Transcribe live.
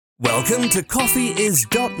Welcome to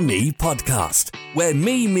CoffeeIs.me podcast, where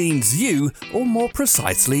me means you, or more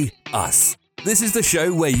precisely, us. This is the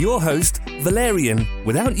show where your host, Valerian,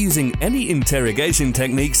 without using any interrogation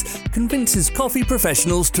techniques, convinces coffee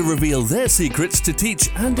professionals to reveal their secrets to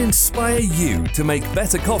teach and inspire you to make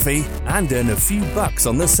better coffee and earn a few bucks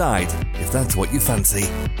on the side, if that's what you fancy.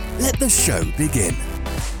 Let the show begin.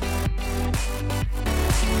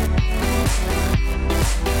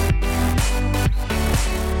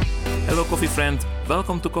 Hello coffee friend,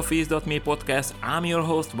 welcome to CoffeeIs.me podcast. I'm your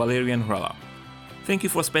host Valerian Hrala. Thank you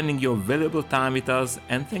for spending your valuable time with us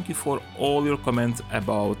and thank you for all your comments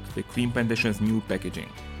about the Clean Plantation's new packaging.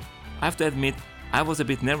 I have to admit, I was a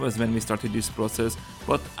bit nervous when we started this process,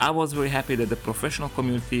 but I was very happy that the professional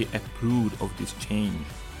community approved of this change.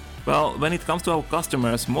 Well, when it comes to our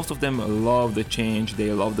customers, most of them love the change,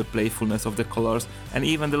 they love the playfulness of the colors and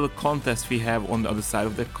even the little contest we have on the other side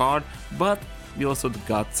of the card, but we also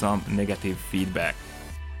got some negative feedback.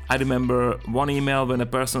 I remember one email when a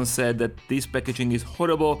person said that this packaging is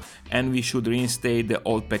horrible and we should reinstate the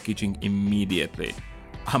old packaging immediately.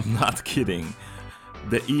 I'm not kidding.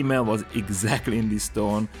 The email was exactly in this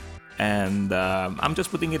tone and I'm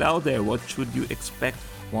just putting it out there. What should you expect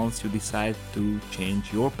once you decide to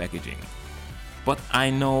change your packaging? But I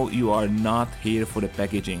know you are not here for the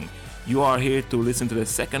packaging. You are here to listen to the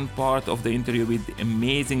second part of the interview with the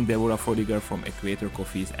amazing Deborah Fodiger from Equator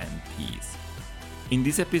Coffees and Teas. In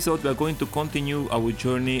this episode, we are going to continue our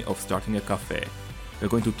journey of starting a cafe. We're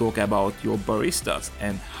going to talk about your baristas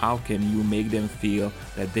and how can you make them feel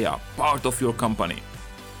that they are part of your company.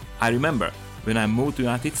 I remember when I moved to the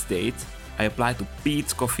United States, I applied to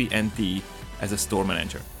Peet's Coffee and Tea as a store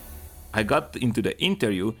manager. I got into the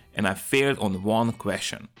interview and I failed on one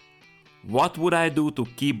question. What would I do to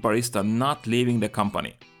keep barista not leaving the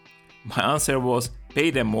company? My answer was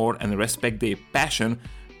pay them more and respect their passion,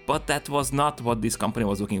 but that was not what this company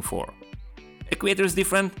was looking for. Equator is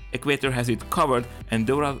different, Equator has it covered, and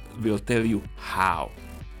Dora will tell you how.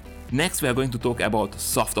 Next we are going to talk about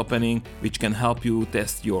soft opening, which can help you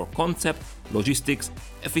test your concept, logistics,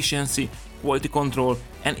 efficiency, quality control,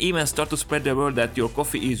 and even start to spread the word that your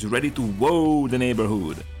coffee is ready to wow the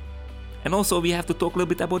neighborhood. And also we have to talk a little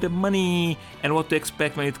bit about the money and what to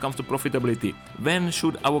expect when it comes to profitability. When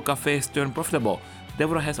should our cafes turn profitable?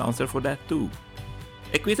 Deborah has answer for that too.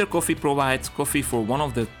 Equator Coffee provides coffee for one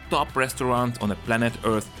of the top restaurants on the planet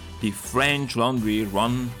Earth, the French Laundry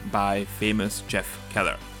run by famous Chef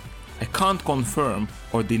Keller. I can't confirm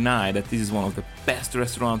or deny that this is one of the best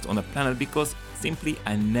restaurants on the planet because simply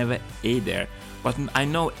I never ate there, but I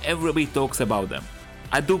know everybody talks about them.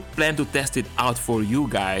 I do plan to test it out for you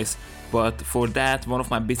guys, but for that, one of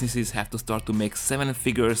my businesses have to start to make 7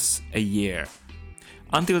 figures a year.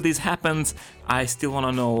 Until this happens, I still want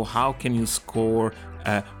to know how can you score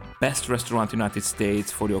a best restaurant in the United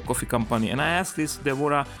States for your coffee company. And I asked this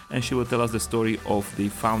Deborah and she will tell us the story of the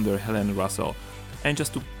founder Helen Russell. And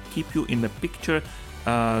just to keep you in the picture,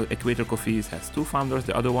 Equator Coffees has 2 founders.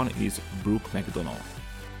 The other one is Brooke McDonald.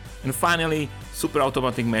 And finally, super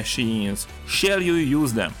automatic machines. Shall you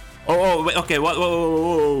use them? Wait, okay,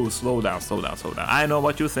 whoa, slow down. I know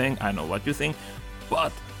what you think,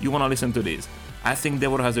 but you want to listen to this. I think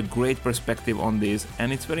Deborah has a great perspective on this,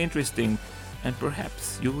 and it's very interesting, and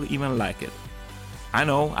perhaps you will even like it. I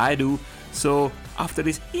know, I do. So, after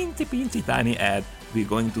this incy tiny ad, we're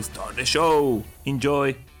going to start the show.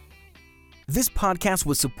 Enjoy! This podcast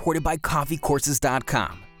was supported by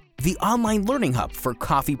CoffeeCourses.com, the online learning hub for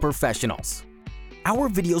coffee professionals. Our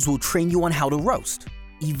videos will train you on how to roast,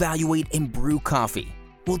 evaluate and brew coffee.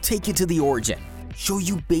 We'll take you to the origin, show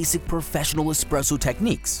you basic professional espresso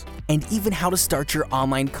techniques, and even how to start your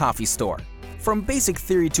online coffee store. From basic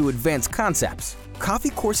theory to advanced concepts,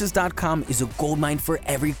 CoffeeCourses.com is a goldmine for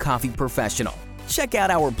every coffee professional. Check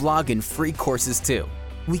out our blog and free courses too.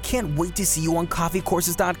 We can't wait to see you on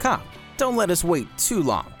CoffeeCourses.com. Don't let us wait too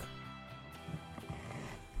long.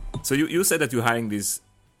 So you said that you're hiring these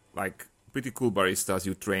pretty cool baristas,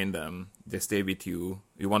 you train them, they stay with you,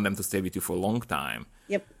 you want them to stay with you for a long time.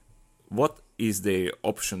 Yep. What is the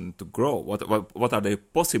option to grow? What are the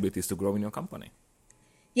possibilities to grow in your company?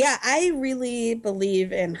 Yeah, I really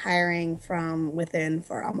believe in hiring from within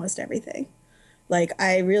for almost everything.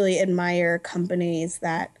 I really admire companies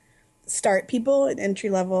that start people at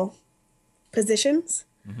entry-level positions.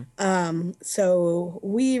 Mm-hmm. So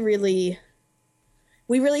we really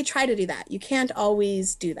try to do that. You can't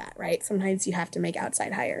always do that, right? Sometimes you have to make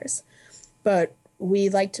outside hires. But we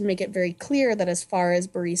like to make it very clear that as far as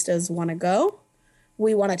baristas want to go,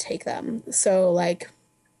 we want to take them. So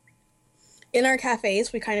in our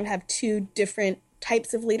cafes, we kind of have 2 different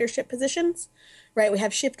types of leadership positions. right? We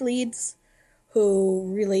have shift leads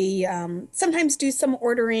who really sometimes do some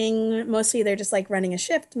ordering. Mostly they're just like running a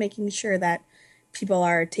shift, making sure that people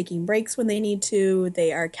are taking breaks when they need to.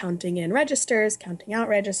 They are counting in registers, counting out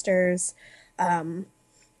registers,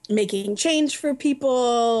 making change for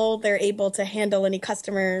people. They're able to handle any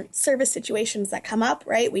customer service situations that come up,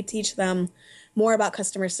 right? We teach them more about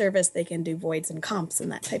customer service. They can do voids and comps and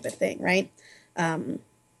that type of thing, right? And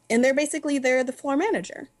they're the floor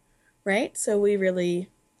manager, right? So we really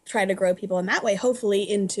try to grow people in that way, hopefully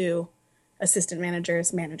into assistant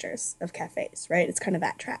managers of cafes, right? It's kind of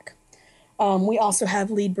that track. We also have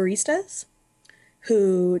lead baristas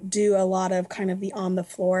who do a lot of kind of the on the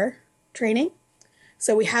floor training.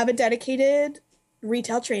 So we have a dedicated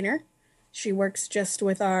retail trainer. She works just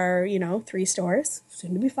with our, 3 stores,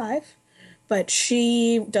 soon to be 5. But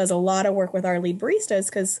she does a lot of work with our lead baristas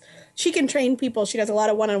because she can train people. She does a lot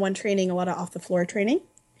of one-on-one training, a lot of off-the-floor training.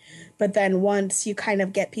 But then once you kind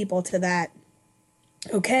of get people to that,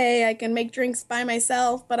 okay, I can make drinks by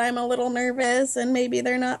myself, but I'm a little nervous and maybe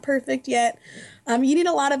they're not perfect yet. You need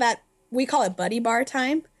a lot of that, we call it buddy bar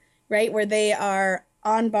time, right? Where they are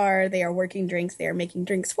on bar, they are working drinks, they are making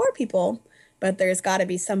drinks for people, but there's got to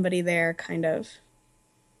be somebody there kind of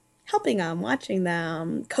helping them, watching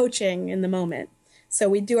them, coaching in the moment. So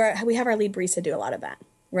we have our lead barista do a lot of that,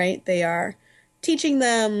 right? They are teaching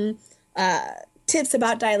them tips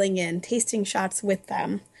about dialing in, tasting shots with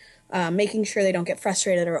them, making sure they don't get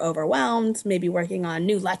frustrated or overwhelmed, maybe working on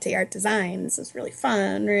new latte art designs is really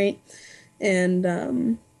fun, right?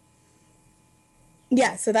 And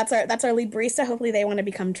so that's our lead barista. Hopefully they want to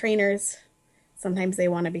become trainers. Sometimes they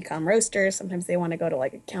want to become roasters. Sometimes they want to go to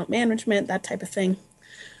like account management, that type of thing.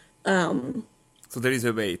 So there is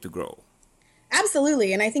a way to grow.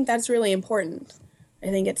 Absolutely, and I think that's really important. I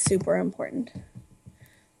think it's super important.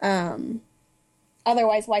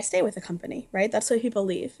 Otherwise, why stay with a company, right? That's why people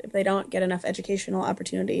leave, if they don't get enough educational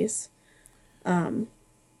opportunities. And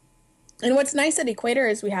what's nice at Equator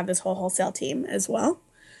is we have this whole wholesale team as well.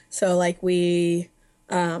 So like we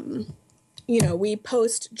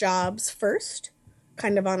post jobs first,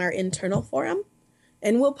 kind of on our internal forum,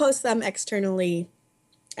 and we'll post them externally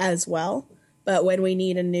as well. But when we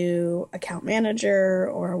need a new account manager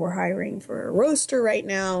or we're hiring for a roaster right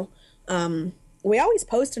now, we always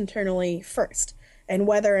post internally first. And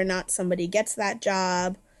whether or not somebody gets that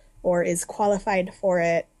job or is qualified for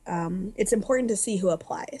it, it's important to see who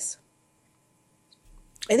applies.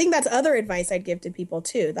 I think that's other advice I'd give to people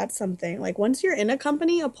too. That's something like once you're in a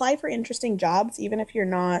company, apply for interesting jobs, even if you're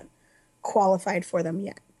not qualified for them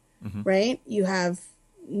yet, right? You have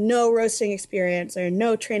no roasting experience or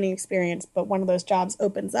no training experience, but one of those jobs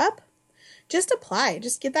opens up, just apply.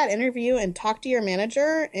 Just get that interview and talk to your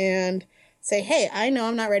manager and say, hey, I know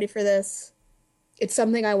I'm not ready for this. It's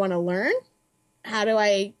something I want to learn. How do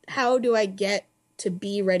I get to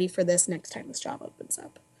be ready for this next time this job opens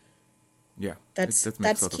up? Yeah, that makes a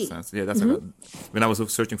lot of sense. Yeah, that's when I was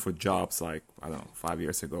searching for jobs, like, I don't know, 5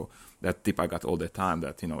 years ago, that tip I got all the time,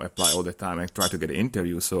 that, apply all the time and try to get an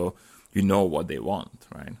interview so you know what they want,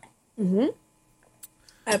 right? Mm-hmm.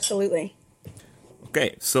 Absolutely.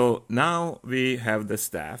 Okay, so now we have the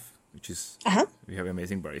staff, which is, we have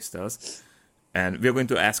amazing baristas. And we're going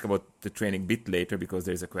to ask about the training a bit later because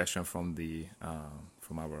there's a question from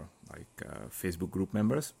from our Facebook group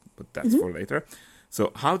members, but that's for later.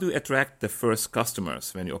 So how do you attract the first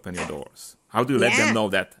customers when you open your doors? How do you let them know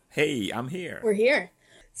that, hey, I'm here? We're here.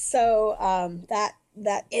 So that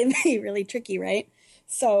can be really tricky, right?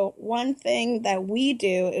 So one thing that we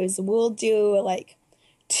do is we'll do like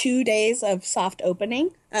 2 days of soft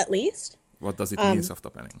opening at least. What does it mean, soft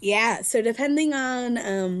opening? Yeah, so depending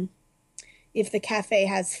on if the cafe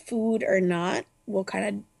has food or not, will kind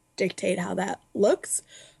of dictate how that looks.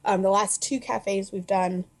 The last 2 cafes we've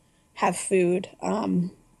done have food.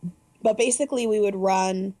 But basically we would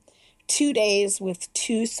run 2 days with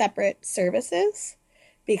 2 separate services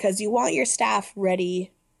because you want your staff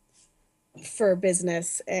ready for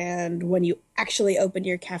business. And when you actually open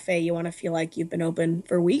your cafe, you want to feel like you've been open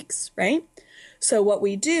for weeks, right? So what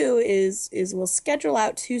we do is we'll schedule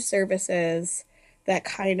out 2 services that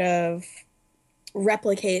kind of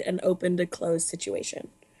replicate an open to close situation,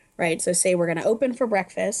 right? So say we're going to open for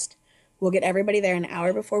breakfast. We'll get everybody there an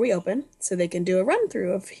hour before we open so they can do a run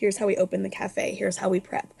through of here's how we open the cafe. Here's how we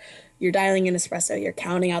prep. You're dialing in espresso. You're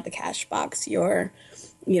counting out the cash box. You're,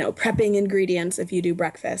 prepping ingredients if you do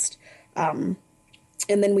breakfast. And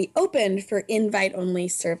then we opened for invite only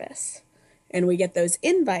service. And we get those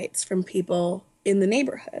invites from people in the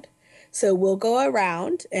neighborhood. So we'll go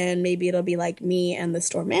around and maybe it'll be like me and the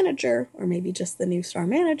store manager, or maybe just the new store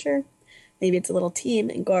manager. maybe it's a little team,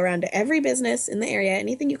 and go around to every business in the area,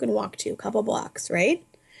 anything you can walk to, a couple blocks, right?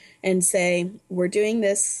 And say, we're doing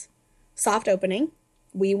this soft opening.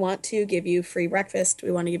 We want to give you free breakfast.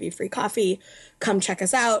 We want to give you free coffee. Come check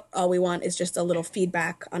us out. All we want is just a little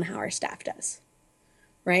feedback on how our staff does,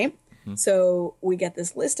 right? Mm-hmm. So we get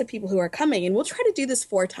this list of people who are coming, and we'll try to do this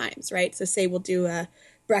 4 times, right? So say we'll do a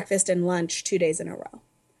breakfast and lunch 2 days in a row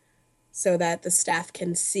so that the staff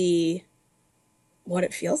can see what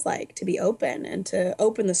it feels like to be open and to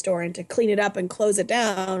open the store and to clean it up and close it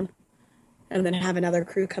down and then have another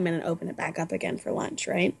crew come in and open it back up again for lunch,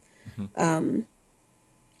 right? Mm-hmm.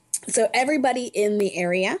 So everybody in the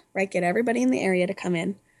area, right, get everybody in the area to come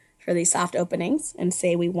in for these soft openings and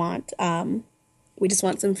say we just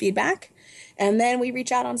want some feedback. And then we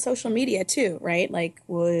reach out on social media too, right? Like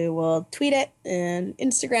we will tweet it and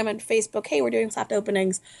Instagram and Facebook, hey, we're doing soft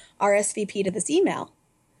openings, RSVP to this email,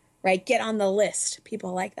 right? Get on the list.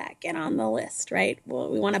 People like that. Get on the list, right?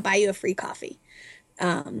 Well, we want to buy you a free coffee.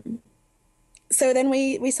 So then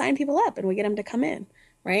we sign people up and we get them to come in,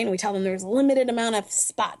 right? And we tell them there's a limited amount of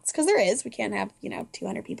spots because there is. We can't have,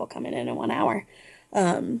 200 people coming in 1 hour.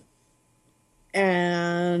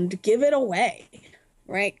 And give it away,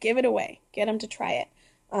 right? Give it away. Get them to try it.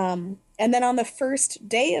 And then on the first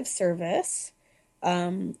day of service,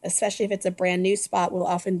 especially if it's a brand new spot, we'll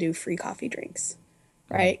often do free coffee drinks,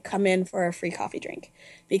 right? Come in for a free coffee drink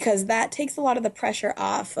because that takes a lot of the pressure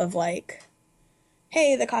off of like,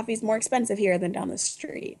 hey, the coffee's more expensive here than down the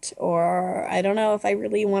street. Or I don't know if I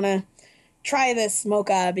really want to try this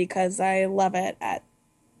mocha because I love it at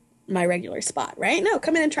my regular spot, right? No,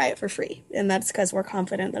 come in and try it for free. And that's because we're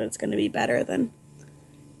confident that it's going to be better than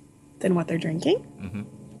what they're drinking,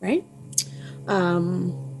 right?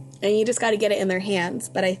 And you just got to get it in their hands.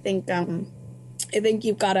 But I think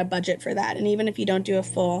you've got a budget for that. And even if you don't do a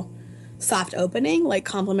full soft opening, like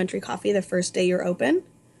complimentary coffee the first day you're open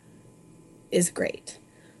is great.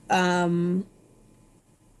 And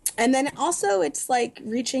then also it's like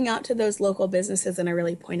reaching out to those local businesses in a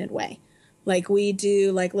really pointed way. Like we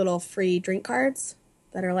do like little free drink cards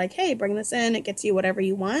that are like, hey, bring this in. It gets you whatever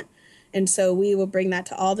you want. And so we will bring that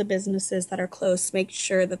to all the businesses that are close, make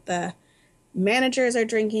sure that the managers are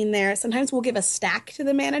drinking there. Sometimes we'll give a stack to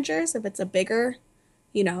the managers if it's a bigger,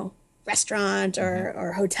 restaurant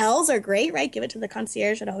or hotels are great, right? Give it to the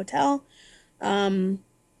concierge at a hotel. And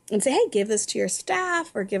say, hey, give this to your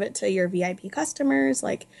staff or give it to your VIP customers.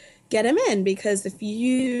 Like, get them in because if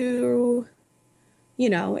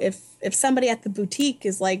if somebody at the boutique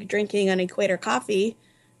is like drinking an Equator coffee,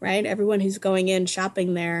 right? Everyone who's going in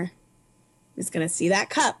shopping there is going to see that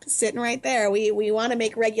cup sitting right there. We want to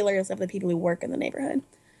make regulars of the people who work in the neighborhood.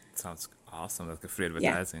 Sounds awesome. That's free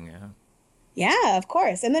advertising, yeah. Yeah, of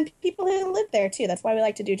course. And then people who live there too. That's why we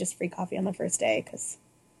like to do just free coffee on the first day because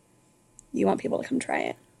you want people to come try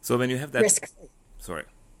it. So when you have that... Risk-free. Sorry.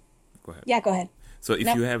 Go ahead. Yeah, go ahead. So if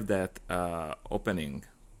you have that opening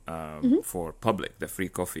for public, the free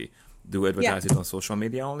coffee, do you advertise it on social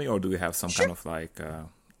media only or do you have some kind of like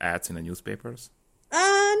ads in the newspapers?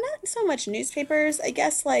 Not so much newspapers. I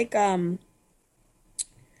guess like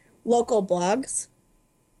local blogs,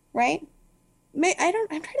 right? I'm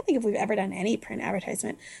trying to think if we've ever done any print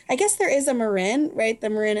advertisement. I guess there is a Marin, right? The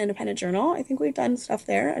Marin Independent Journal. I think we've done stuff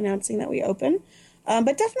there announcing that we open.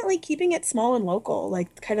 But definitely keeping it small and local,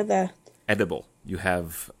 like kind of the... Edible. You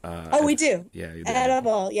have... we do. Yeah, you do.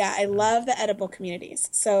 Edible. Yeah, I love the edible communities.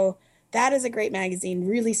 So that is a great magazine,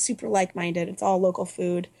 really super like-minded. It's all local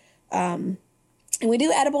food. And we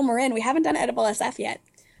do Edible Marin. We haven't done Edible SF yet,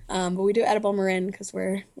 but we do Edible Marin because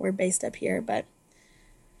we're based up here. But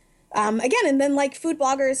again, and then like food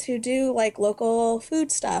bloggers who do like local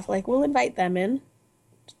food stuff, like we'll invite them in,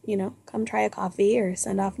 come try a coffee or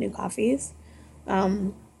send off new coffees.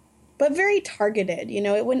 But very targeted,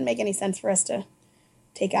 it wouldn't make any sense for us to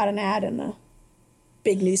take out an ad in a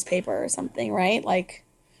big newspaper or something, right? Like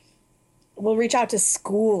we'll reach out to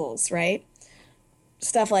schools, right?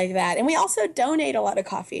 Stuff like that. And we also donate a lot of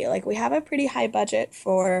coffee. Like we have a pretty high budget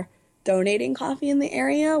for donating coffee in the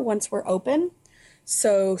area once we're open.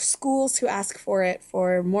 So schools who ask for it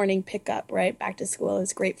for morning pickup, right? Back to school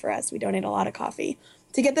is great for us. We donate a lot of coffee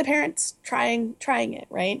to get the parents trying it,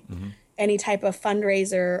 right? Mm-hmm. Any type of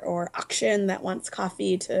fundraiser or auction that wants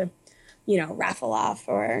coffee to, raffle off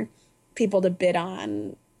or people to bid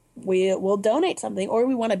on, we will donate something or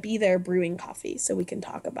we want to be there brewing coffee so we can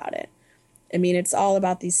talk about it. I mean, it's all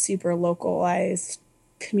about these super localized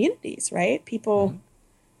communities, right? People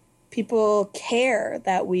care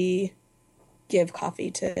that we give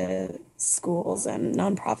coffee to schools and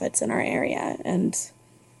nonprofits in our area, and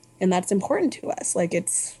that's important to us. Like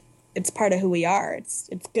it's it's part of who we are. It's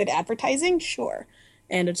good advertising, sure.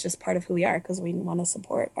 And it's just part of who we are because we want to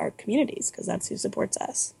support our communities because that's who supports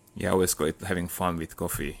us. Yeah, I always call it having fun with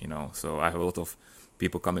coffee, So I have a lot of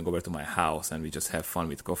people coming over to my house and we just have fun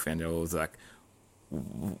with coffee, and they're always like,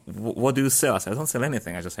 what do you sell? I said, I don't sell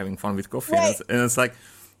anything. I'm just having fun with coffee. Right. And it's like,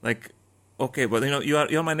 okay, but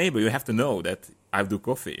you're my neighbor. You have to know that I do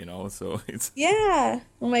coffee, So it's Yeah.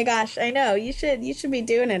 Oh my gosh, I know. You should be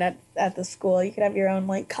doing it at the school. You could have your own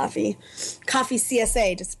like coffee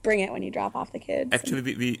CSA. Just bring it when you drop off the kids.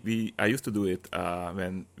 actually I used to do it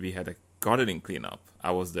when we had a gardening cleanup.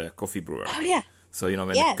 I was the coffee brewer. Oh yeah. So when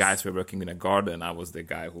the guys were working in a garden, I was the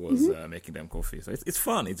guy who was making them coffee. So it's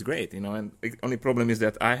fun. It's great, And the only problem is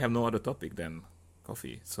that I have no other topic than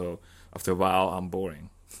coffee. So after a while, I'm boring.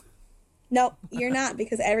 No, you're not,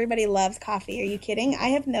 because everybody loves coffee. Are you kidding? I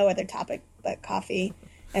have no other topic but coffee.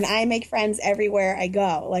 And I make friends everywhere I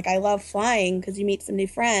go. Like, I love flying because you meet some new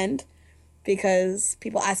friend because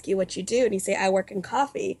people ask you what you do and you say, I work in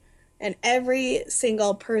coffee. And every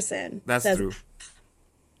single person says, true.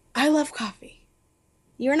 I love coffee.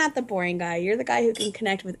 You're not the boring guy. You're the guy who can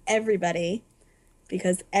connect with everybody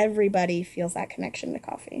because everybody feels that connection to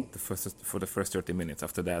coffee. For the first 30 minutes.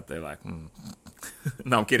 After that, they're like,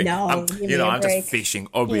 No, I'm kidding. No, I'm just fishing.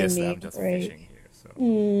 Obviously, I'm just break. fishing here.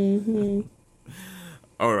 So.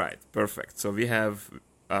 All right, perfect. So we have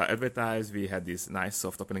advertised. We had this nice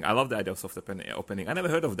soft opening. I love the idea of soft opening. I never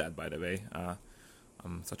heard of that, by the way.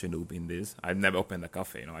 I'm such a noob in this. I've never opened a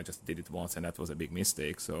cafe. I just did it once, and that was a big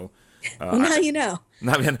mistake. So now you know.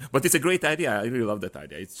 But it's a great idea. I really love that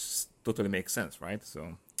idea. It totally makes sense, right?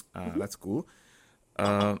 So that's cool.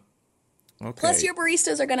 Okay. Plus, your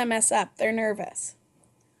baristas are going to mess up. They're nervous.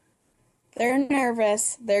 They're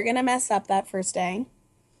going to mess up that first day.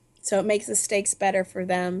 So it makes the steaks better for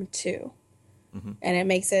them, too. Mm-hmm. And it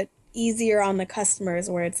makes it easier on the customers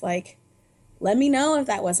where it's like, let me know if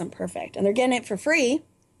that wasn't perfect. And they're getting it for free,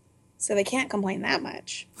 so they can't complain that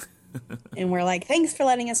much. And we're like, thanks for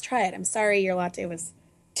letting us try it. I'm sorry your latte was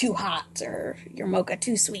too hot or your mocha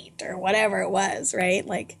too sweet or whatever it was, right?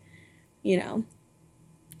 Like,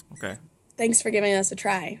 Okay. Thanks for giving us a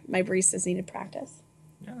try. My baristas needed practice.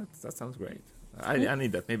 Yeah, that sounds great. I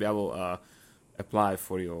need that. Maybe I will apply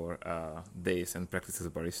for your days and practice as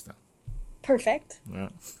a barista. Perfect. Yeah.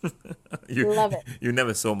 Love it. You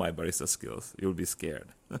never saw my barista skills. You'll be scared.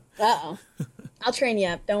 Uh-oh. I'll train you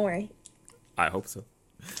up. Don't worry. I hope so.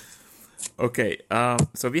 Okay.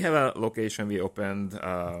 So we have a location we opened.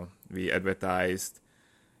 We advertised.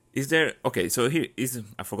 Is there... Okay, so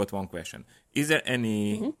I forgot one question. Is there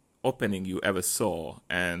any opening you ever saw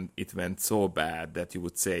and it went so bad that you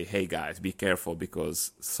would say, hey guys, be careful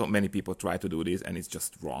because so many people try to do this and it's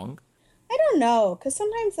just wrong? I don't know, because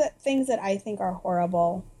sometimes things that I think are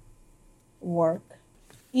horrible work.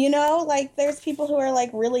 Like there's people who are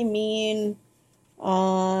like really mean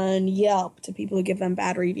on Yelp to people who give them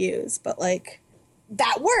bad reviews, but like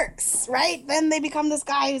that works, right? Then they become this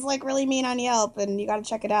guy who's like really mean on Yelp and you got to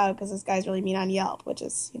check it out because this guy's really mean on Yelp, which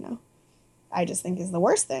is, I just think is the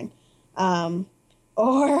worst thing.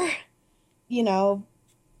 Or,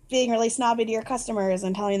 being really snobby to your customers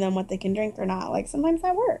and telling them what they can drink or not. Like sometimes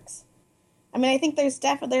that works. I mean, I think there's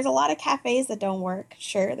a lot of cafes that don't work.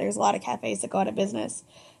 Sure, there's a lot of cafes that go out of business.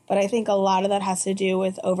 But I think a lot of that has to do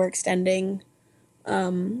with overextending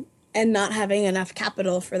and not having enough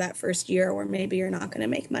capital for that first year where maybe you're not going to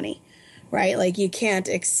make money, right? Like you can't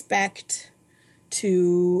expect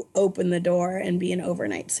to open the door and be an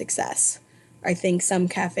overnight success. I think some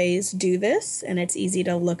cafes do this, and it's easy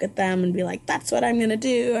to look at them and be like, that's what I'm going to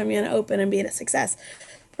do. I'm going to open and be a success.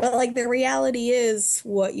 But like the reality is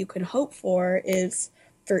what you can hope for is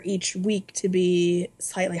for each week to be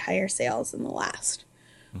slightly higher sales than the last,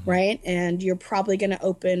 right? And you're probably going to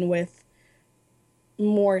open with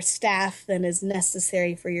more staff than is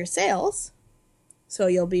necessary for your sales. So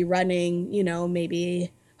you'll be running,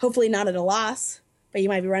 maybe hopefully not at a loss, but you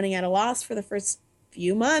might be running at a loss for the first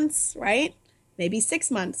few months, right? Maybe 6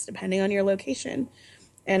 months, depending on your location.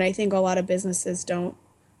 And I think a lot of businesses don't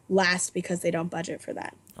last because they don't budget for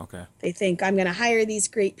that. Okay. They think I'm going to hire these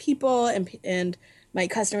great people and my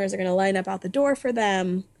customers are going to line up out the door for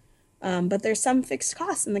them. But there's some fixed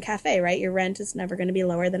costs in the cafe, right? Your rent is never going to be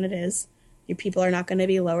lower than it is. Your people are not going to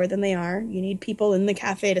be lower than they are. You need people in the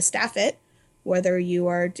cafe to staff it, whether you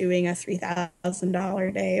are doing a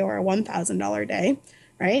 $3,000 day or a $1,000 day,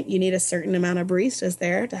 right? You need a certain amount of baristas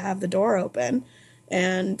there to have the door open.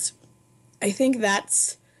 And I think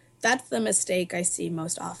that's the mistake I see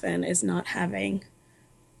most often is not having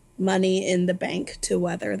money in the bank to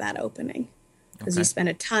weather that opening. Because you spend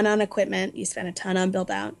a ton on equipment, you spend a ton on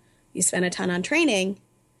build out, you spend a ton on training,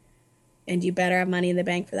 And you better have money in the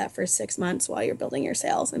bank for that first 6 months while you're building your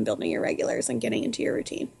sales and building your regulars and getting into your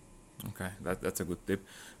routine. Okay, that's a good tip.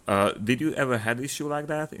 Did you ever had issue like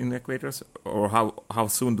that in Equators, or how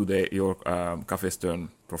soon do your cafes turn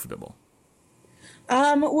profitable?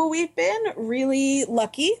 Well, we've been really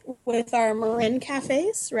lucky with our Marin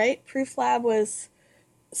cafes, right? Proof Lab was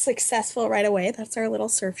successful right away. That's our little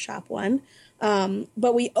surf shop one.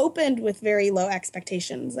 But we opened with very low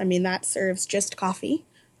expectations. I mean, that serves just coffee.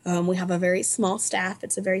 We have a very small staff.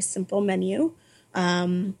 It's a very simple menu.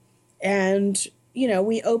 And,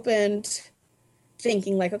 we opened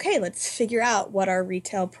thinking like, okay, let's figure out what our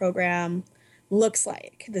retail program looks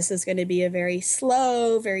like. This is going to be a very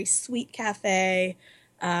slow, very sweet cafe.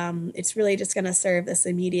 It's really just going to serve this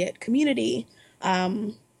immediate community.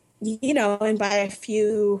 And by a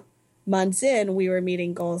few months in, we were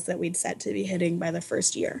meeting goals that we'd set to be hitting by the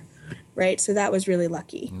first year, right? So that was really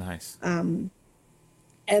lucky. Nice.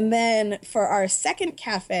 And then for our second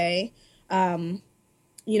cafe,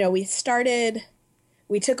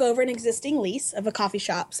 we took over an existing lease of a coffee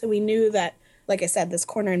shop. So we knew that, like I said, this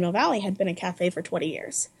corner in Mill Valley had been a cafe for 20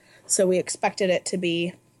 years. So we expected it to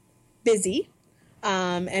be busy.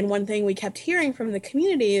 And one thing we kept hearing from the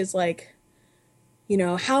community is like,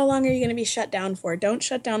 how long are you going to be shut down for? Don't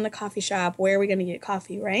shut down the coffee shop. Where are we going to get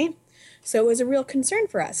coffee, right? So it was a real concern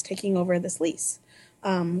for us taking over this lease.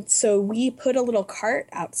 So we put a little cart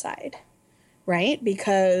outside, right?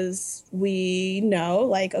 Because we know,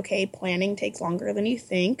 like, okay, planning takes longer than you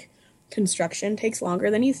think. Construction takes longer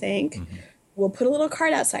than you think. Mm-hmm. We'll put a little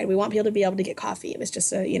cart outside. We want people to be able to get coffee. It was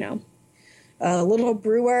just a little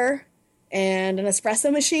brewer and an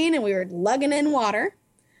espresso machine, and we were lugging in water,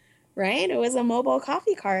 right? It was a mobile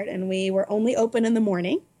coffee cart, and we were only open in the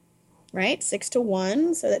morning, right? 6 to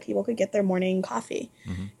 1, so that people could get their morning coffee.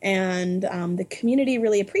 Mm-hmm. And the community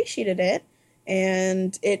really appreciated it,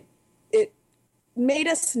 and it made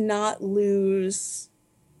us not lose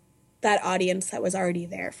that audience that was already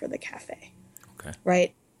there for the cafe. Okay.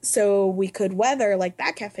 Right? So we could weather, like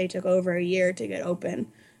that cafe took over a year to get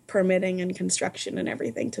open. Permitting and construction and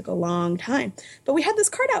everything took a long time. But we had this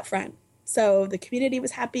cart out front. So the community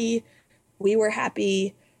was happy. We were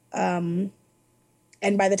happy. And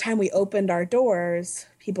by the time we opened our doors,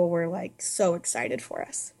 people were like so excited for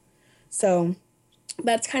us. So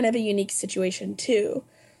that's kind of a unique situation too.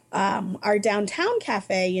 Our downtown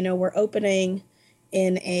cafe, we're opening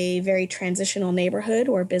in a very transitional neighborhood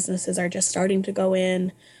where businesses are just starting to go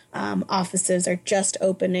in. Offices are just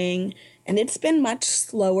opening, and it's been much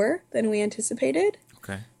slower than we anticipated.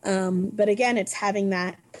 Okay. But again, it's having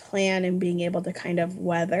that plan and being able to kind of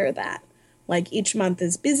weather that. Like each month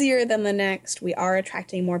is busier than the next. We are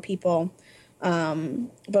attracting more people.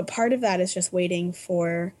 But part of that is just waiting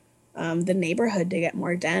for the neighborhood to get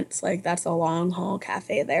more dense. Like that's a long haul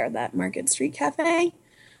cafe there, that Market Street Cafe.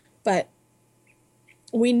 But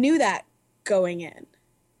we knew that going in.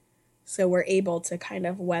 So we're able to kind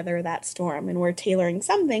of weather that storm, and we're tailoring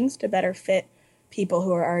some things to better fit people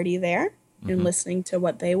who are already there and listening to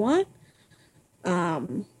what they want.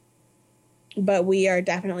 But we are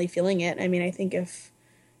definitely feeling it. I mean, I think if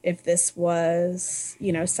this was,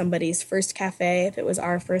 somebody's first cafe, if it was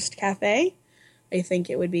our first cafe, I think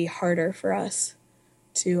it would be harder for us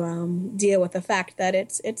to deal with the fact that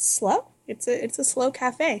it's slow. It's a slow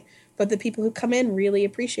cafe, but the people who come in really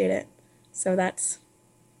appreciate it. So that's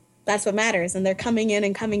what matters, and they're coming in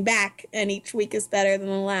and coming back, and each week is better than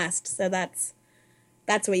the last. So that's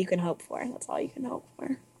what you can hope for. That's all you can hope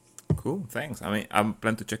for. Cool, thanks. I mean, I'm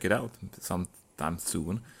planning to check it out sometime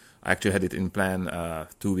soon. I actually had it in plan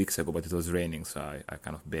 2 weeks ago, but it was raining, so I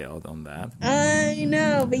kind of bailed on that. I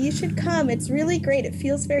know, but you should come. It's really great. It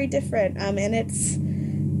feels very different, and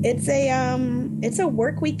it's a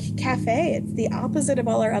work week cafe. It's the opposite of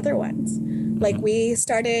all our other ones. Like we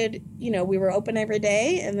started, we were open every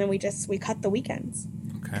day, and then we cut the weekends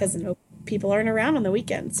because people aren't around on the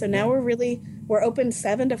weekends. So now we're open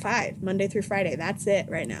 7 to 5, Monday through Friday. That's it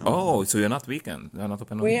right now. Oh, so you're not weekend? You're not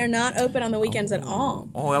open on We weekend. are not open on the weekends at all.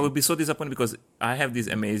 Oh, I would be so disappointed because I have this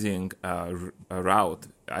amazing route.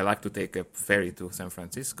 I like to take a ferry to San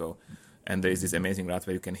Francisco, and there is this amazing route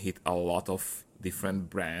where you can hit a lot of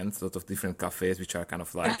different brands, a lot of different cafes, which are kind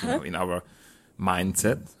of like in our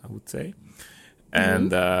mindset, I would say.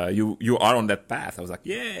 And you are on that path. I was like,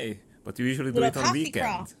 yay! But you usually do it on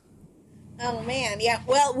weekends. Oh man, yeah.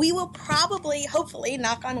 Well, we will probably, hopefully,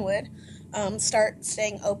 knock on wood, start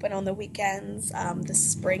staying open on the weekends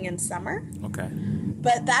this spring and summer. Okay.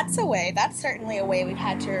 But that's certainly a way we've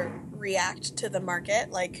had to react to the market.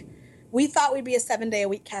 Like, we thought we'd be a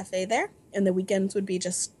 7-day-a-week cafe there, and the weekends would be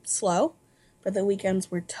just slow, but the weekends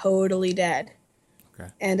were totally dead. Okay.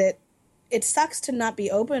 And it sucks to not be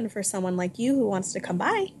open for someone like you who wants to come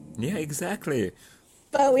by. Yeah, exactly.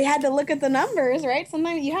 But we had to look at the numbers, right?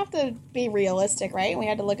 Sometimes you have to be realistic, right? We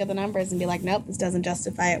had to look at the numbers and be like, nope, this doesn't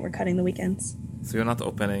justify it. We're cutting the weekends. So you're not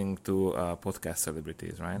opening to podcast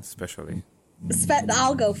celebrities, right? Especially.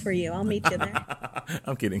 I'll go for you. I'll meet you there.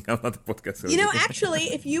 I'm kidding. I'm not a podcast celebrity. You know, actually,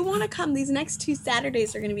 if you want to come, these next 2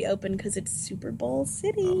 Saturdays are going to be open because it's Super Bowl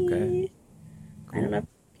City. Okay. Cool. I don't know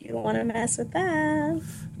if you want to mess with that.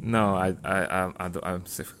 No, I'm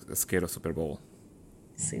scared of Super Bowl.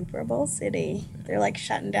 Super Bowl City. They're like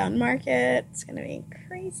shutting down market. It's going to be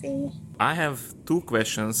crazy. I have 2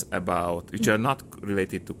 questions about, which are not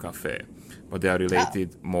related to cafe, but they are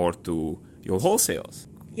related more to your wholesales.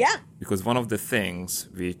 Yeah. Because one of the things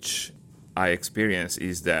which I experience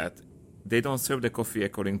is that they don't serve the coffee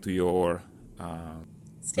according to your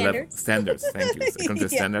standards. Standards, thank you. According to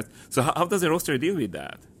standards. So how does a roaster deal with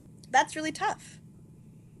that? That's really tough.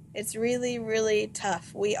 It's really, really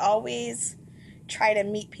tough. We always try to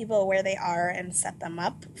meet people where they are and set them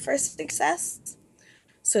up for success.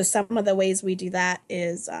 So some of the ways we do that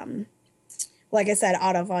is, like I said,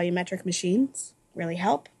 auto volumetric machines really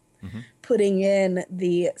help. Mm-hmm. Putting in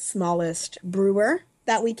the smallest brewer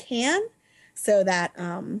that we can so that,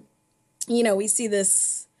 we see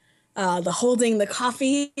this, the holding the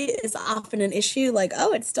coffee is often an issue. Like,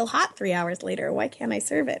 oh, it's still hot 3 hours later. Why can't I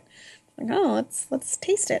serve it? Like, oh, let's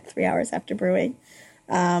taste it 3 hours after brewing.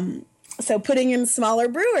 So putting in smaller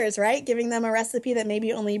brewers, right? Giving them a recipe that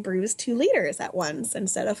maybe only brews 2 liters at once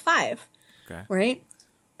instead of 5, okay. Right?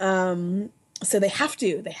 So they have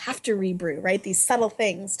to rebrew, right? These subtle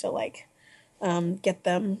things to get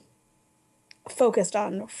them focused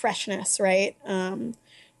on freshness, right?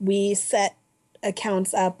 We set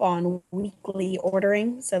accounts up on weekly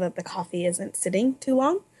ordering so that the coffee isn't sitting too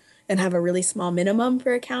long, and have a really small minimum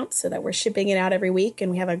per account so that we're shipping it out every week.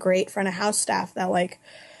 And we have a great front of house staff that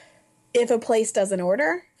if a place doesn't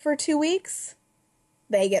order for 2 weeks,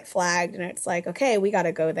 they get flagged and it's like, okay, we got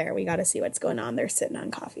to go there. We got to see what's going on. They're sitting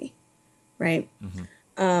on coffee. Right.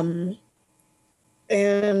 Mm-hmm.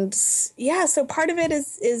 So part of it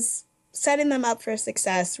is setting them up for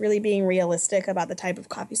success, really being realistic about the type of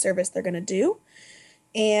coffee service they're going to do,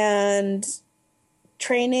 and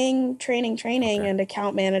training, okay. And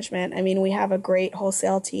account management. I mean, we have a great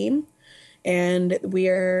wholesale team, and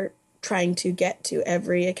we're trying to get to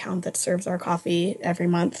every account that serves our coffee every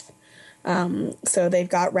month. So they've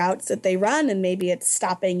got routes that they run, and maybe it's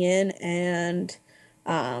stopping in and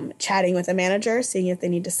chatting with a manager, seeing if they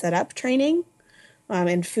need to set up training.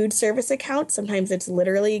 And food service accounts, sometimes it's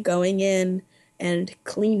literally going in and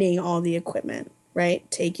cleaning all the equipment, right?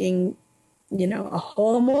 Taking, a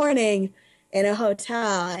whole morning in a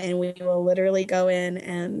hotel, and we will literally go in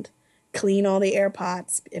and clean all the air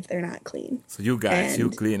pots if they're not clean. So you guys, you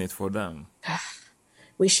clean it for them?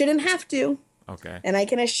 We shouldn't have to. Okay. And I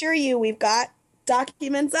can assure you, we've got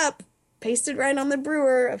documents up, pasted right on the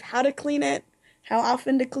brewer of how to clean it, how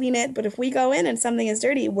often to clean it. But if we go in and something is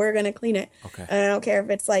dirty, we're going to clean it. Okay. And I don't care if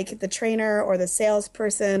it's like the trainer or the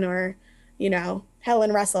salesperson or,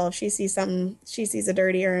 Helen Russell, if she sees something, she sees a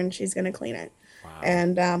dirty urn, she's going to clean it.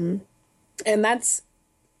 Wow. And that's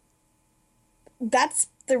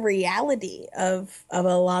the reality of a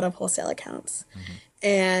lot of wholesale accounts. Mm-hmm.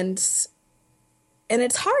 And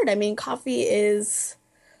it's hard. I mean, coffee is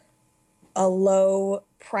a low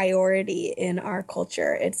priority in our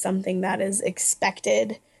culture. It's something that is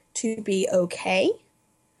expected to be okay.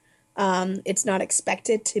 It's not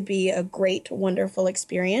expected to be a great, wonderful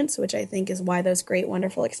experience, which I think is why those great,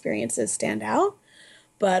 wonderful experiences stand out.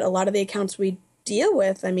 But a lot of the accounts we deal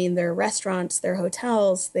with, I mean, they're restaurants, they're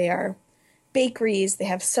hotels, they are bakeries, they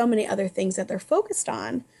have so many other things that they're focused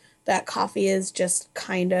on that coffee is just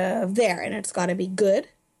kind of there, and it's got to be good.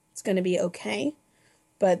 It's going to be okay.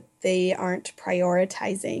 But they aren't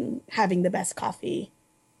prioritizing having the best coffee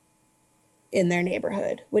in their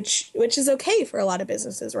neighborhood, which is okay for a lot of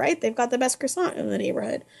businesses, right? They've got the best croissant in the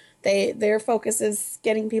neighborhood. Their focus is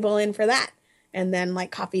getting people in for that. And then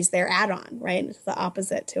coffee's their add-on, right? It's the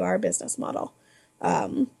opposite to our business model.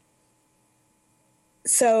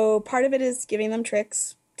 So part of it is giving them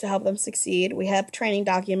tricks to help them succeed. We have training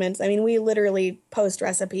documents. I mean, we literally post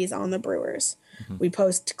recipes on the brewers. Mm-hmm. We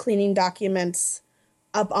post cleaning documents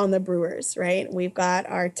up on the brewers, right? We've got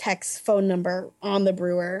our tech's phone number on the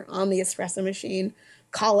brewer, on the espresso machine.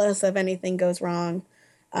 Call us if anything goes wrong.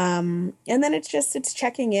 And then it's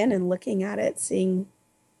checking in and looking at it, seeing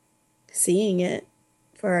it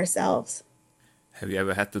for ourselves. Have you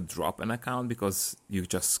ever had to drop an account because you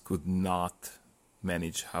just could not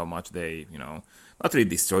manage how much they, not really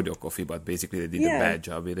destroyed your coffee, but basically they did a bad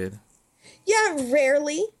job with it? Yeah,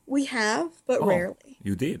 rarely. We have, but rarely.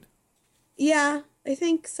 You did? Yeah, I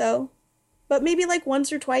think so. But maybe like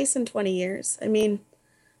once or twice in 20 years. I mean,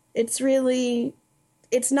 it's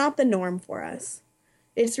not the norm for us.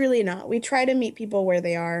 It's really not. We try to meet people where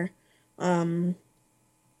they are, and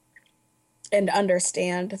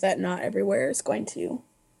understand that not everywhere is going to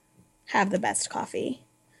have the best coffee.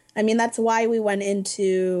 I mean, that's why we went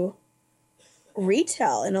into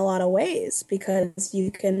retail in a lot of ways, because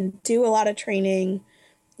you can do a lot of training,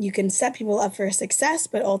 you can set people up for success,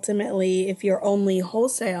 but ultimately, if you're only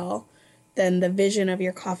wholesale, then the vision of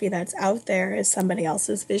your coffee that's out there is somebody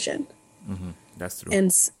else's vision. Mm-hmm. That's true.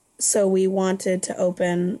 And so we wanted to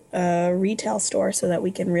open a retail store so that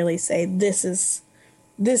we can really say, this is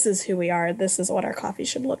who we are, this is what our coffee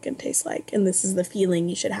should look and taste like, and this is the feeling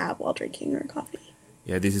you should have while drinking our coffee.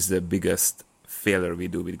 Yeah, this is the biggest failure we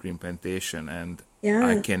do with Green Plantation, and Yeah.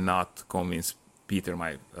 I cannot convince Peter,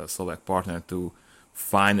 my Slovak partner, to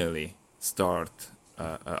finally start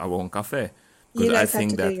our own cafe. You guys I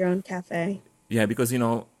think have to do your own cafe. Yeah, because, you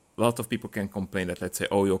know, a lot of people can complain that, let's say,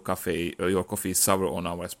 oh, your coffee is sour on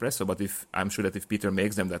our espresso, but I'm sure that if Peter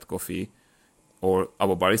makes them that coffee, or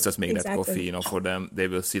our baristas make that coffee, you know, for them, they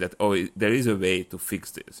will see that, oh, there is a way to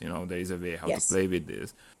fix this, you know, there is a way how to play with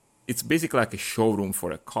this. It's basically like a showroom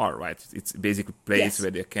for a car, right? It's basically a place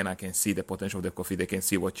where they can see the potential of the coffee, they can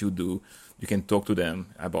see what you do, you can talk to them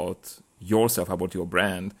about yourself, about your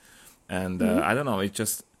brand, and I don't know, it's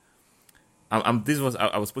just...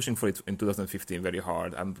 I was pushing for it in 2015 very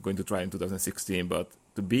hard. I'm going to try in 2016, but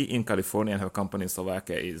to be in California and have a company in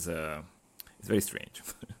Slovakia is very strange.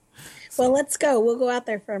 So, well, let's go. We'll go out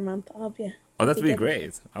there for a month. I'll help you. Oh, that'd be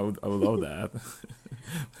great. I would love that.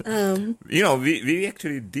 You know, we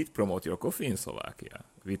actually did promote your coffee in Slovakia.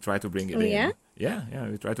 We tried to bring it in. Yeah? Yeah,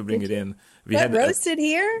 we tried to bring it in. We had roasted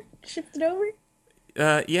here, shipped it over?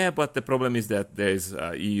 Yeah, but the problem is that there's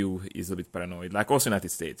EU is a bit paranoid, like also United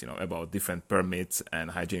States, you know, about different permits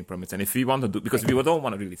and hygiene permits. And if we want to do, because we don't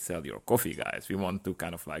want to really sell your coffee, guys, we want to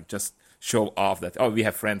kind of like just show off that, oh, we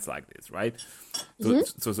have friends like this, right?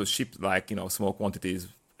 So ship like, you know, small quantities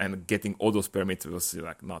and getting all those permits was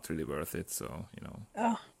like not really worth it. So, you know.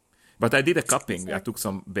 Oh. But I did a cupping. I took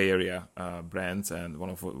some Bay Area brands, and one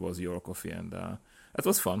of it was your coffee, and that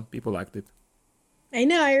was fun. People liked it. I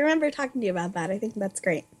know. I remember talking to you about that. I think that's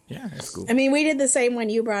great. Yeah, that's cool. I mean, we did the same when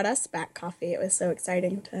you brought us back coffee. It was so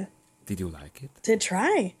exciting to... Did you like it? To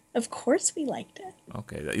try. Of course we liked it.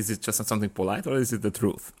 Okay. Is it just something polite, or is it the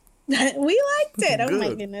truth? We liked it. Oh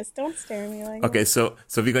my goodness. Don't stare at me like that. Okay, so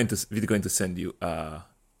we're going to send you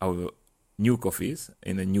our new coffees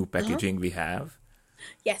in a new packaging we have.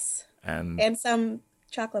 Yes. And some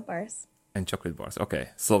chocolate bars. And chocolate bars. Okay.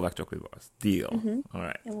 Slovak chocolate bars. Deal. All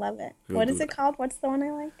right. I love it. We'll what is it called? What's the one I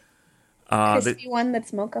like? Crispy one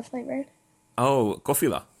that's mocha flavored. Oh,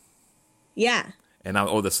 Kofila. Yeah. And now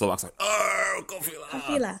all the Slovaks are, oh, Kofila.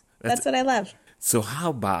 Kofila. That's what I love. So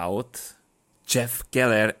how about Jeff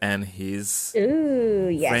Keller and his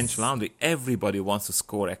French Laundry? Everybody wants to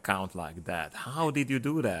score a count like that. How did you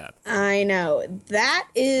do that? I know. That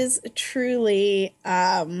is truly...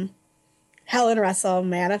 Helen Russell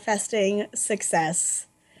manifesting success,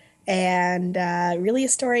 and really a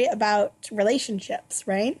story about relationships,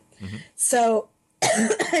 right? Mm-hmm. So,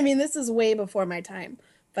 I mean, this is way before my time,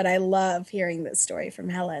 but I love hearing this story from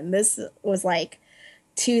Helen. This was like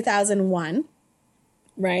 2001,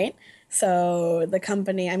 right? So the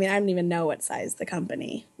company, I mean, I don't even know what size the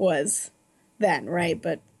company was then, right?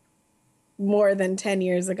 But more than 10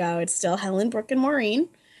 years ago, it's still Helen, Brooke, and Maureen.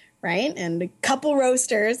 Right? And a couple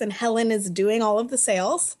roasters, and Helen is doing all of the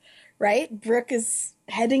sales, right? Brooke is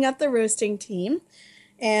heading up the roasting team.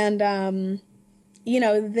 And, you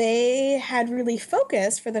know, they had really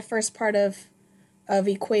focused for the first part of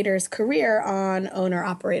Equator's career on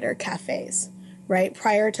owner-operator cafes, right?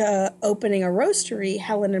 Prior to opening a roastery,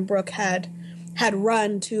 Helen and Brooke had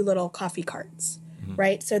run two little coffee carts,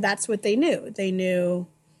 right? So that's what they knew. They knew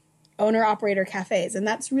owner-operator cafes. And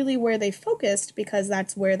that's really where they focused, because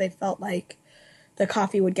that's where they felt like the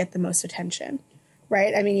coffee would get the most attention,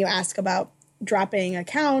 right? I mean, you ask about dropping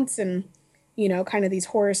accounts and, you know, kind of these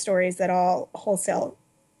horror stories that all wholesale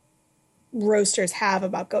roasters have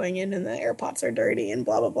about going in and the air pots are dirty and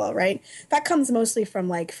blah, blah, blah, right? That comes mostly from,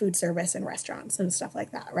 like, food service and restaurants and stuff like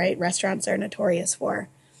that, right? Restaurants are notorious for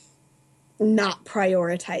not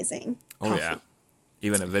prioritizing coffee. Oh, yeah.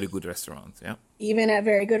 Even at very good restaurants, yeah. Even at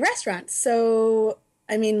very good restaurants. So,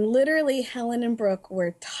 I mean, literally, Helen and Brooke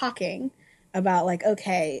were talking about, like,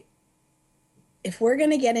 okay, if we're going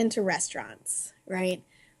to get into restaurants, right,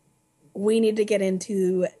 we need to get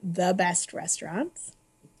into the best restaurants.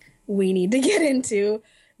 We need to get into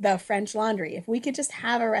the French Laundry. If we could just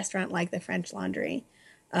have a restaurant like the French Laundry,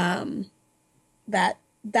 that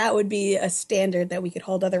would be a standard that we could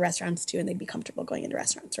hold other restaurants to, and they'd be comfortable going into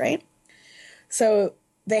restaurants, right? So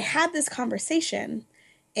they had this conversation,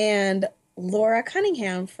 and Laura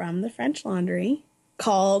Cunningham from the French Laundry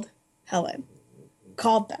called them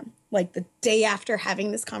like the day after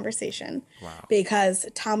having this conversation. Wow. Because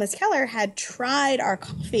Thomas Keller had tried our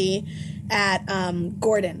coffee at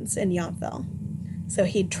Gordon's in Yountville. So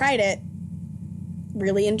he'd tried it,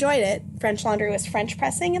 really enjoyed it. French Laundry was French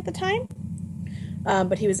pressing at the time,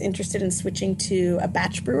 but he was interested in switching to a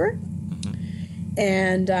batch brewer. Mm-hmm.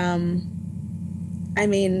 And I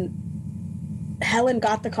mean, Helen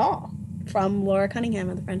got the call from Laura Cunningham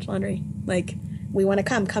at the French Laundry. Like, we want to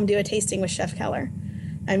come do a tasting with Chef Keller.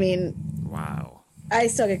 I mean, wow. I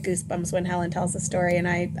still get goosebumps when Helen tells the story, and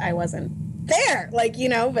I wasn't there, like, you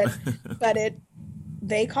know, but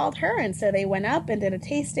they called her, and so they went up and did a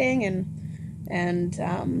tasting, and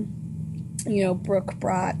you know, Brooke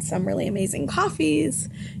brought some really amazing coffees,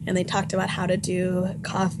 and they talked about how to do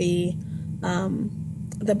coffee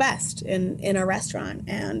the best in a restaurant.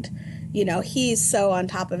 And you know, he's so on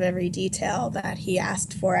top of every detail that he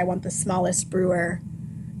asked for, I want the smallest brewer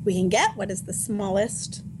we can get. What is the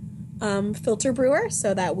smallest filter brewer,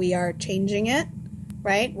 so that we are changing it,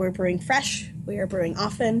 right? We're brewing fresh, we are brewing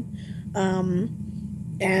often,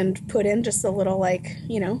 and put in just a little, like,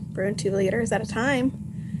 you know, brewing 2 liters at a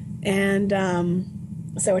time. And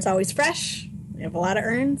so it's always fresh. We have a lot of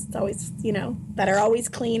urns. It's always, you know, that are always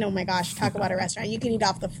clean. Oh my gosh, talk about a restaurant. You can eat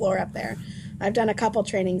off the floor up there. I've done a couple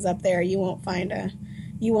trainings up there. You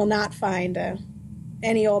will not find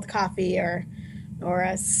any old coffee or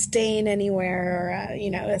a stain anywhere, or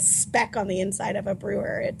you know, a speck on the inside of a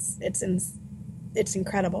brewer. It's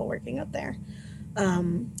incredible working up there.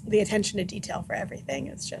 The attention to detail for everything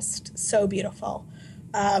is just so beautiful.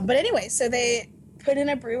 But anyway, so they put in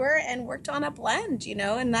a brewer and worked on a blend, you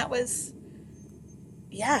know, and that was,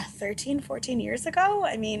 13, 14 years ago.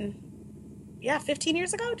 I mean, 15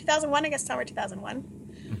 years ago, 2001, I guess summer 2001.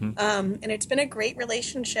 Mm-hmm. And it's been a great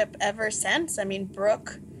relationship ever since. I mean,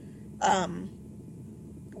 Brooke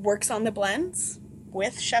works on the blends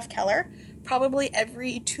with Chef Keller. Probably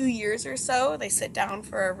every 2 years or so, they sit down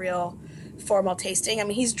for a real formal tasting. I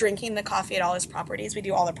mean, he's drinking the coffee at all his properties. We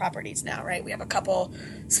do all the properties now, right? We have a couple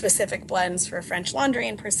specific blends for French Laundry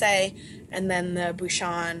and Per Se, and then the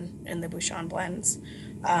Bouchon and the Bouchon blends.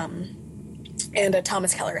 And a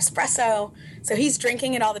Thomas Keller espresso. So he's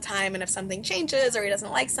drinking it all the time, and if something changes or he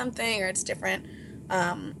doesn't like something or it's different,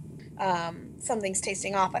 something's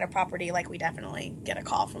tasting off at a property, like, we definitely get a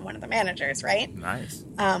call from one of the managers, right? Nice.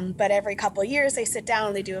 But every couple of years they sit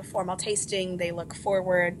down, they do a formal tasting, they look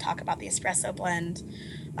forward, talk about the espresso blend.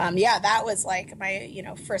 That was like my, you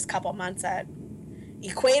know, first couple months at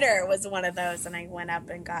Equator was one of those, and I went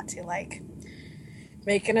up and got to, like,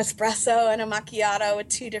 make an espresso and a macchiato with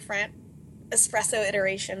 2 different espresso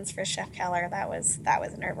iterations for Chef Keller. That was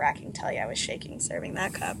nerve-wracking. Tell you, I was shaking serving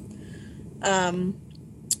that cup.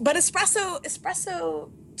 But espresso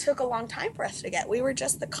took a long time for us to get. We were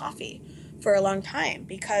just the coffee for a long time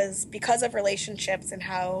because of relationships and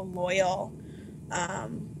how loyal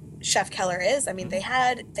Chef Keller is. I mean, they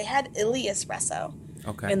had Illy espresso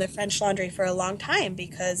in the French Laundry for a long time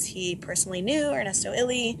because he personally knew Ernesto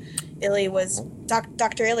Illy.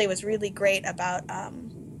 Dr. Illy was really great about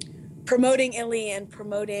promoting Illy and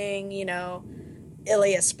promoting, you know,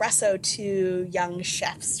 Illy espresso to young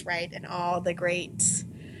chefs, right? And all the great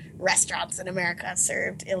restaurants in America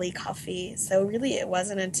served Illy coffee. So really, it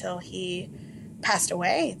wasn't until he passed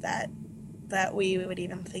away that we would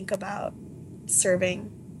even think about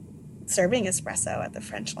serving espresso at the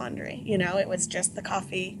French Laundry. You know, it was just the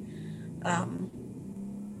coffee,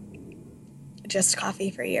 just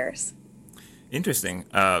coffee for years. Interesting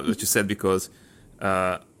what you said, because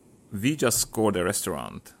we just scored a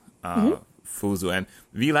restaurant, Fuzu, and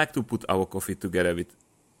we like to put our coffee together with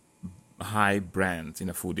high brands in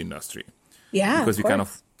the food industry. Yeah, because of we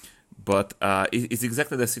course. but it's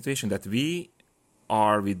exactly the situation that we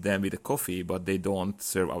are with them with the coffee, but they don't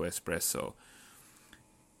serve our espresso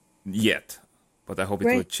yet. But I hope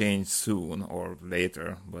it will change soon or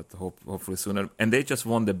later, but hopefully sooner. And they just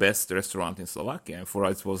won the best restaurant in Slovakia, and for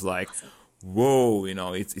us it was like, whoa, you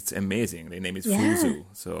know, it's amazing. They name it Fuzu,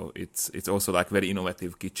 so it's also like very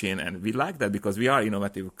innovative kitchen, and we like that because we are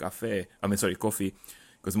innovative coffee,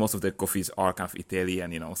 because most of the coffees are kind of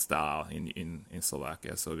Italian, you know, style in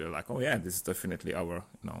Slovakia. So we're like, oh yeah, this is definitely our,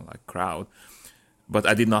 you know, like crowd. But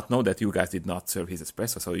I did not know that you guys did not serve his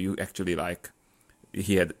espresso. So you actually, like,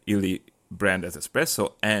 he had Illy brand as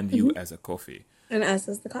espresso and you as a coffee. And us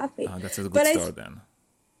as the coffee. That's a good start then.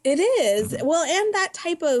 It is. Well, and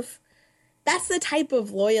that's the type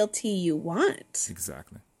of loyalty you want.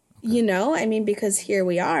 Exactly. You know, I mean, because here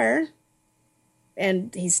we are,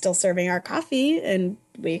 and he's still serving our coffee, and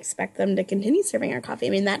we expect them to continue serving our coffee. I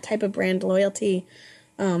mean, that type of brand loyalty,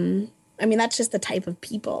 I mean, that's just the type of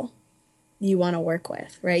people you want to work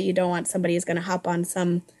with, right? You don't want somebody who's going to hop on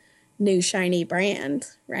some new shiny brand,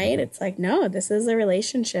 right? It's like, no, this is a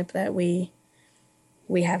relationship that we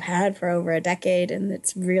have had for over a decade, and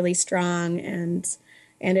it's really strong, and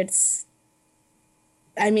it's,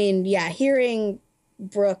 I mean, yeah, hearing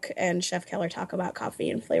Brooke and Chef Keller talk about coffee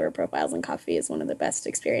and flavor profiles in coffee is one of the best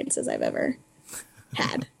experiences I've ever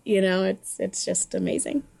had. You know, it's just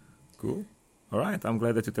amazing. Cool. All right. I'm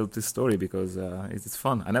glad that you told this story because it's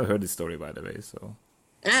fun. I never heard this story, by the way. So.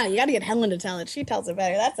 You got to get Helen to tell it. She tells it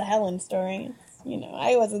better. That's a Helen story. You know,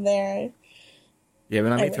 I wasn't there. Yeah,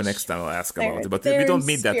 when I meet her next time, I'll ask about it. But we don't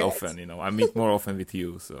meet that often. You know, I meet more often with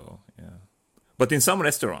you. So yeah. But in some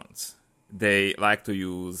restaurants, they like to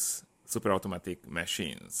use super automatic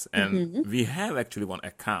machines, and we have actually one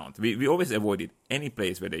account. We always avoided any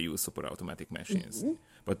place where they use super automatic machines,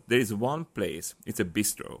 but there is one place. It's a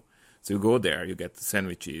bistro, so you go there, you get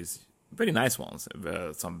sandwiches, very nice ones,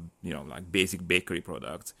 some like basic bakery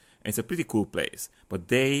products, and it's a pretty cool place. But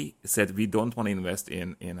they said we don't want to invest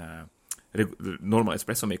in a normal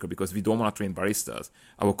espresso maker because we don't want to train baristas.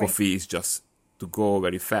 Our coffee is just to go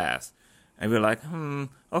very fast, and we're like,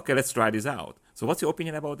 okay, let's try this out. So what's your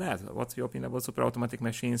opinion about that? What's your opinion about super automatic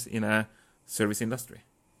machines in a service industry?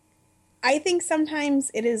 I think sometimes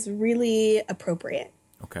it is really appropriate.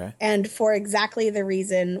 Okay. And for exactly the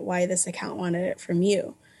reason why this account wanted it from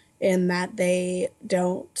you, in that they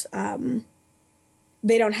don't have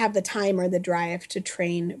the time or the drive to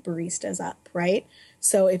train baristas up, right?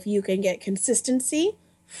 So if you can get consistency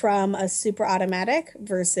from a super automatic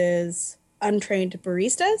versus untrained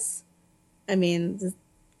baristas, I mean,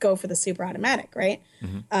 go for the super automatic, right?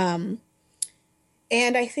 And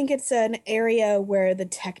I think it's an area where the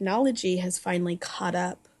technology has finally caught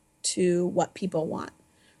up to what people want,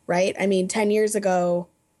 right? I mean, 10 years ago,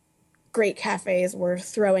 great cafes were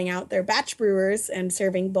throwing out their batch brewers and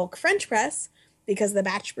serving bulk French press because the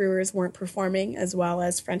batch brewers weren't performing as well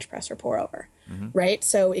as French press or pour over, right?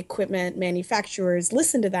 So equipment manufacturers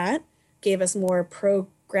listened to that, gave us more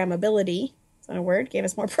programmability. Gave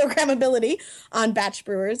us more programmability on batch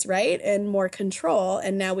brewers, right? And more control.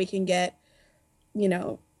 And now we can get,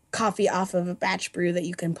 coffee off of a batch brew that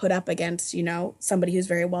you can put up against, somebody who's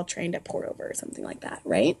very well trained at pour over or something like that,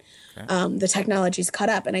 right? Okay. The technology's caught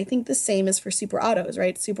up. And I think the same is for super autos,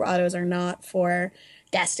 right? Super autos are not for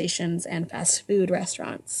gas stations and fast food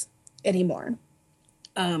restaurants anymore.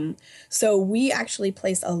 So we actually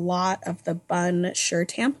place a lot of the Bunn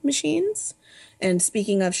SureTamp machines. And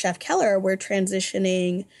speaking of Chef Keller, we're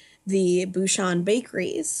transitioning the Bouchon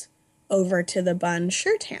bakeries over to the Bunn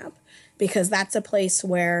SureTamp because that's a place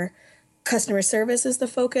where customer service is the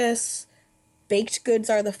focus, baked goods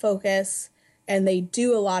are the focus, and they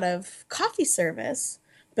do a lot of coffee service.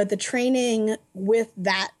 But the training with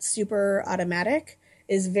that super automatic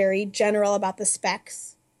is very general about the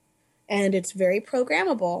specs, and it's very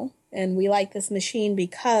programmable. And we like this machine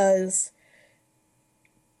because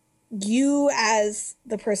you, as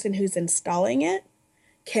the person who's installing it,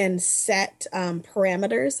 can set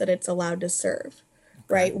parameters that it's allowed to serve,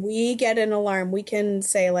 right? We get an alarm. We can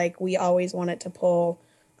say, like, we always want it to pull,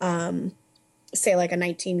 say, like a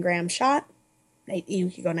 19-gram shot. You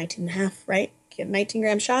could go 19 and a half, right? Get a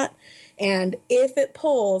 19-gram shot. And if it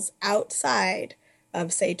pulls outside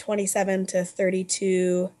of, say, 27 to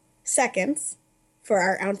 32 seconds for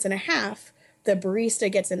our ounce and a half, the barista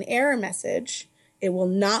gets an error message. It will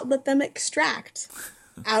not let them extract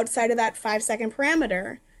outside of that 5-second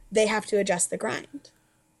parameter. They have to adjust the grind.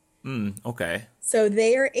 Okay. So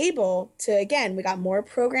they are able to, again, we got more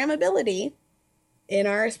programmability in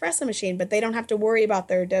our espresso machine, but they don't have to worry about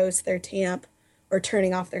their dose, their tamp, or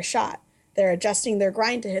turning off their shot. They're adjusting their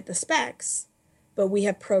grind to hit the specs, but we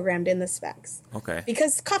have programmed in the specs. Okay.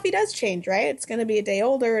 Because coffee does change, right? It's going to be a day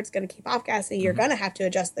older. It's going to keep off-gassing. You're going to have to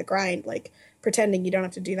adjust the grind. Like, pretending you don't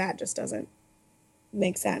have to do that just doesn't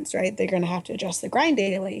make sense, right? They're going to have to adjust the grind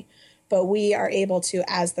daily. But we are able to,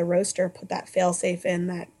 as the roaster, put that fail-safe in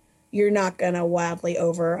that you're not going to wildly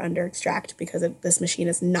over or under extract because this machine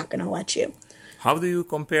is not going to let you. How do you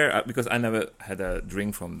compare, because I never had a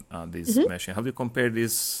drink from this machine, how do you compare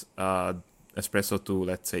this espresso to,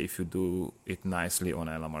 let's say, if you do it nicely on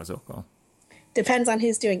a La Marzocco? Depends on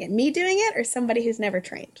who's doing it. Me doing it or somebody who's never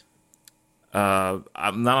trained?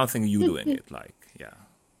 I'm not thinking you doing it, like, yeah.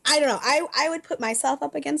 I don't know. I would put myself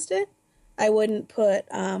up against it. I wouldn't put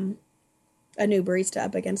a new barista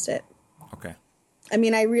up against it. Okay. I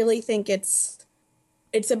mean, I really think it's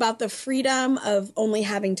about the freedom of only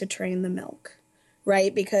having to train the milk,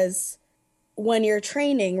 right? Because when you're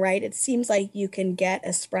training, right, it seems like you can get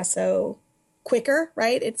espresso quicker,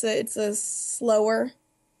 right? It's a slower,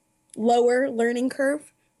 lower learning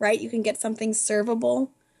curve, right? You can get something servable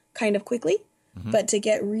kind of quickly, but to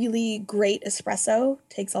get really great espresso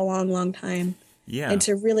takes a long, long time. Yeah. And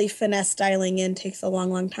to really finesse dialing in takes a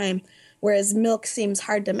long, long time. Whereas milk seems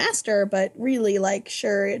hard to master, but really, like,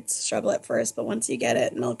 sure, it's a struggle at first, but once you get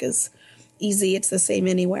it, milk is easy. It's the same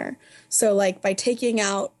anywhere. So, like, by taking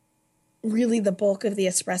out really the bulk of the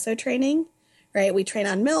espresso training, right, we train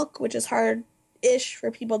on milk, which is hard-ish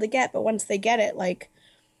for people to get, but once they get it, like,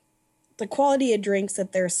 the quality of drinks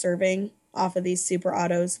that they're serving off of these super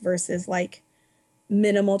autos versus, like,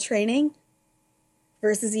 minimal training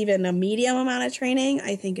versus even a medium amount of training,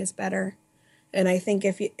 I think is better. And I think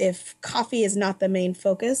if coffee is not the main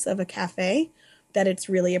focus of a cafe, that it's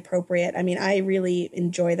really appropriate. I mean, I really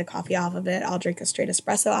enjoy the coffee off of it. I'll drink a straight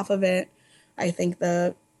espresso off of it. I think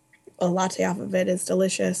a latte off of it is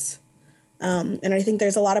delicious. And I think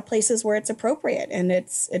there's a lot of places where it's appropriate. And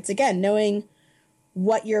it's again, knowing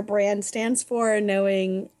what your brand stands for,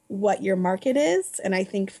 knowing what your market is. And I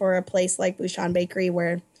think for a place like Bouchon Bakery,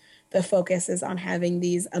 where the focus is on having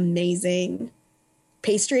these amazing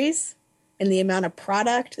pastries and the amount of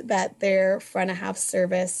product that their front of house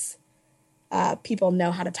service people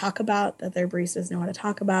know how to talk about, that their baristas know how to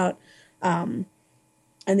talk about, and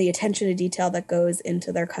the attention to detail that goes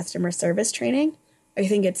into their customer service training, I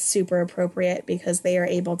think it's super appropriate because they are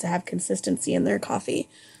able to have consistency in their coffee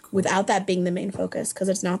without that being the main focus, because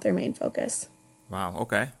it's not their main focus. Wow,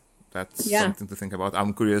 okay. That's something to think about.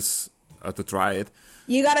 I'm curious to try it.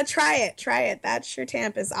 You got to try it. Try it. That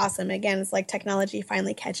Sure-Tamp is awesome. Again, it's like technology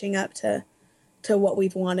finally catching up to what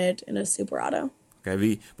we've wanted in a super auto.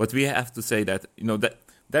 Okay, but we have to say that,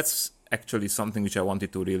 that's actually something which I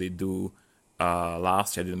wanted to really do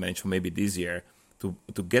last year. I didn't mention, maybe this year,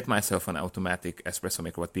 to get myself an automatic espresso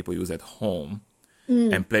maker, what people use at home,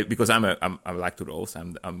 and play, because I like to roast.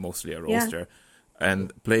 I'm mostly a roaster,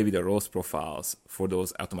 and play with the roast profiles for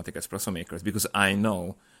those automatic espresso makers, because I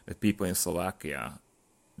know that people in Slovakia,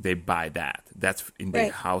 they buy that. That's in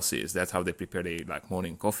their houses. That's how they prepare their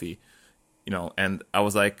morning coffee. And I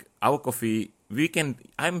was like, our coffee,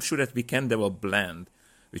 I'm sure that we can develop blend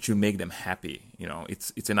which will make them happy.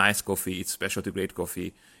 It's a nice coffee, it's specialty grade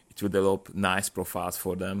coffee. It will develop nice profiles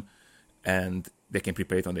for them, and they can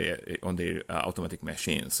prepare it on their automatic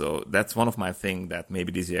machine. So that's one of my things that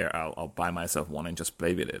maybe this year I'll buy myself one and just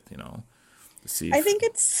play with it. To see. I think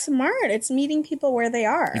it's smart. It's meeting people where they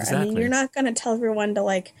are. Exactly. I mean, you're not going to tell everyone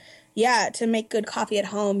to make good coffee at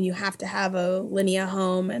home, you have to have a Linea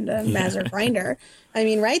home and a Mazzer grinder. I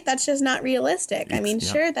mean, right? That's just not realistic.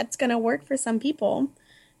 Sure, that's going to work for some people,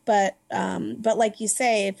 but like you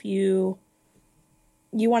say, if you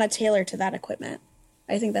want to tailor to that equipment,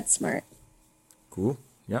 I think that's smart. Cool.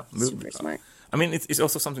 Yeah. Super smart. I mean, it's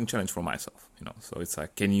also something challenge for myself, So it's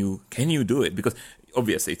like, can you do it? Because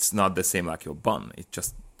obviously it's not the same like your bun. It's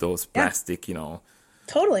just those plastic,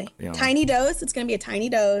 Totally. Tiny dose. It's going to be a tiny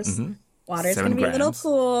dose. Mm-hmm. Water's going to be a little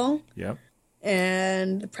cool. Yep.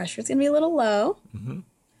 And the pressure's going to be a little low. Mm-hmm.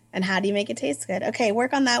 And how do you make it taste good? Okay,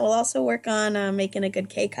 work on that. We'll also work on making a good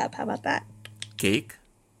K-cup. How about that? Cake?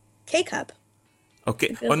 K-cup.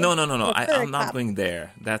 Okay. Oh, no. I'm not going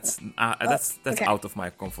there. That's out of my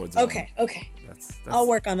comfort zone. Okay. That's I'll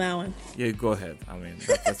work on that one. Yeah, go ahead. I mean,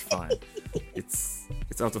 that's fine. It's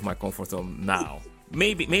out of my comfort zone now.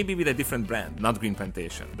 Maybe with a different brand, not Green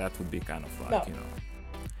Plantation. That would be kind of like,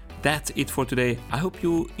 That's it for today. I hope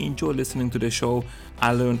you enjoyed listening to the show.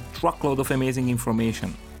 I learned a truckload of amazing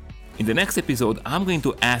information. In the next episode, I'm going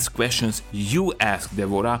to ask questions you asked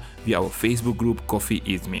Deborah via our Facebook group Coffee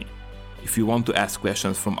Is Me. If you want to ask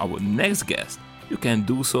questions from our next guest, you can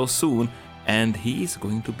do so soon, and he's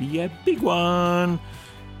going to be a big one.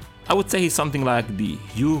 I would say he's something like the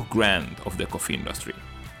Hugh Grant of the coffee industry.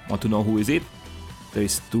 Want to know who is it? There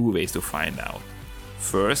is 2 ways to find out.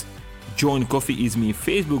 First, join Coffee Is Me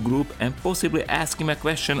Facebook group and possibly ask him a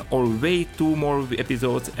question, or wait 2 more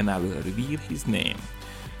episodes and I will reveal his name.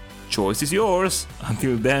 Choice is yours.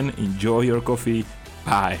 Until then, enjoy your coffee.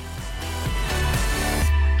 Bye.